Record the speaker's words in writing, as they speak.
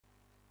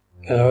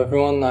Hello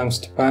everyone, I'm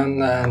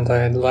Stopan and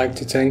I'd like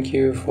to thank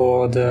you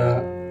for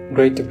the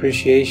great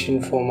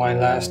appreciation for my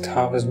last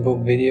Harvest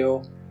book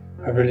video.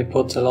 I really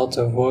put a lot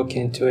of work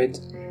into it,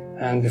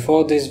 and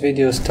before this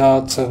video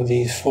starts of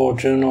these 4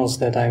 journals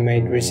that I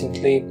made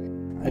recently,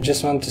 I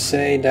just want to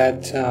say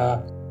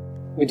that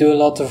we do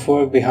a lot of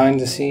work behind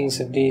the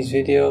scenes of these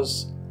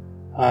videos.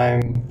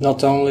 I'm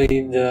not only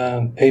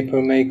the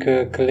paper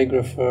maker,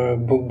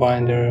 calligrapher,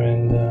 bookbinder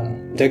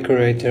and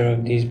decorator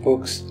of these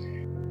books.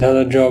 The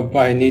other job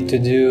I need to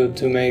do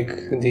to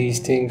make these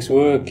things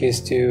work is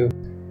to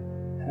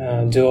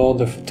do all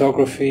the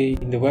photography,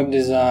 the web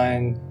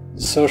design,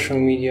 the social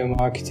media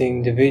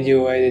marketing, the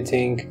video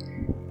editing,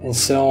 and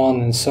so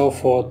on and so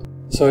forth.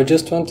 So I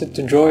just wanted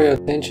to draw your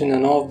attention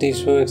on all of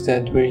these works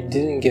that we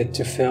didn't get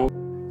to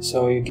film.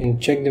 So you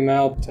can check them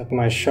out at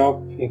my shop.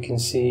 You can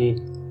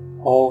see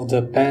all of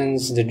the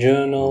pens, the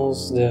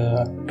journals,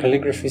 the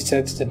calligraphy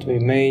sets that we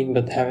made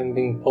but haven't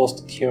been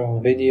posted here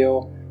on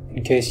video.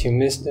 In case you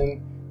missed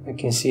them, you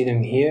can see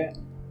them here.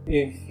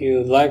 If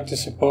you'd like to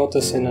support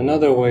us in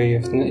another way,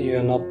 if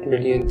you're not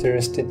really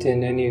interested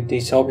in any of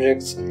these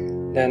objects,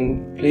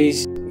 then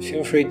please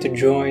feel free to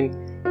join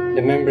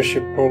the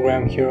membership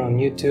program here on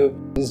YouTube.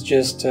 It's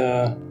just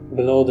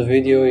below the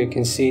video. You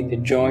can see the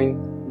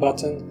join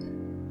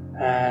button,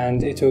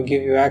 and it will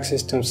give you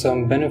access to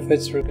some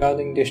benefits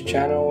regarding this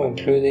channel,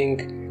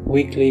 including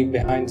weekly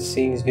behind the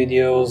scenes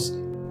videos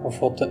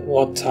of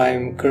what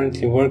I'm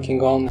currently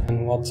working on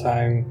and what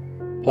I'm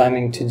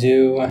planning to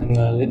do,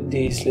 and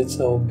these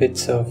little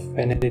bits of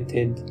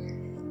unedited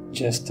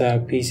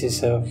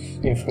pieces of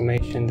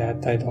information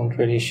that I don't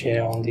really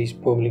share on these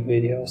public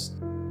videos.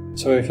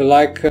 So if you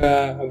like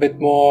a bit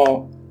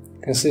more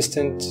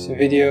consistent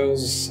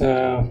videos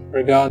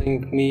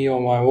regarding me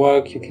or my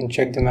work, you can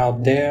check them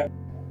out there.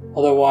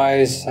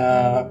 Otherwise,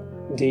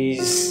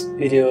 these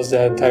videos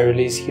that I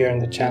release here on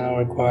the channel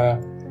require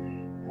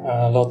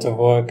a lot of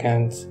work,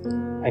 and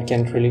I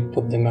can't really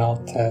put them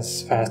out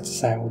as fast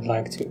as I would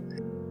like to.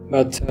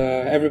 But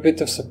every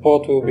bit of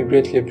support will be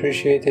greatly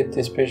appreciated,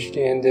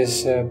 especially in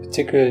this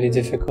particularly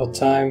difficult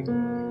time.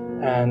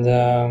 And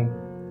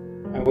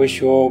I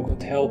wish you all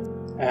good health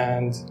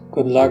and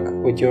good luck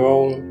with your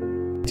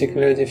own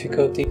particular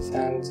difficulties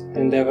and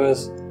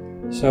endeavors.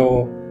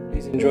 So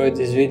please enjoy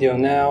this video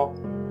now,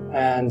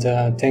 and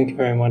thank you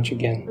very much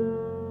again.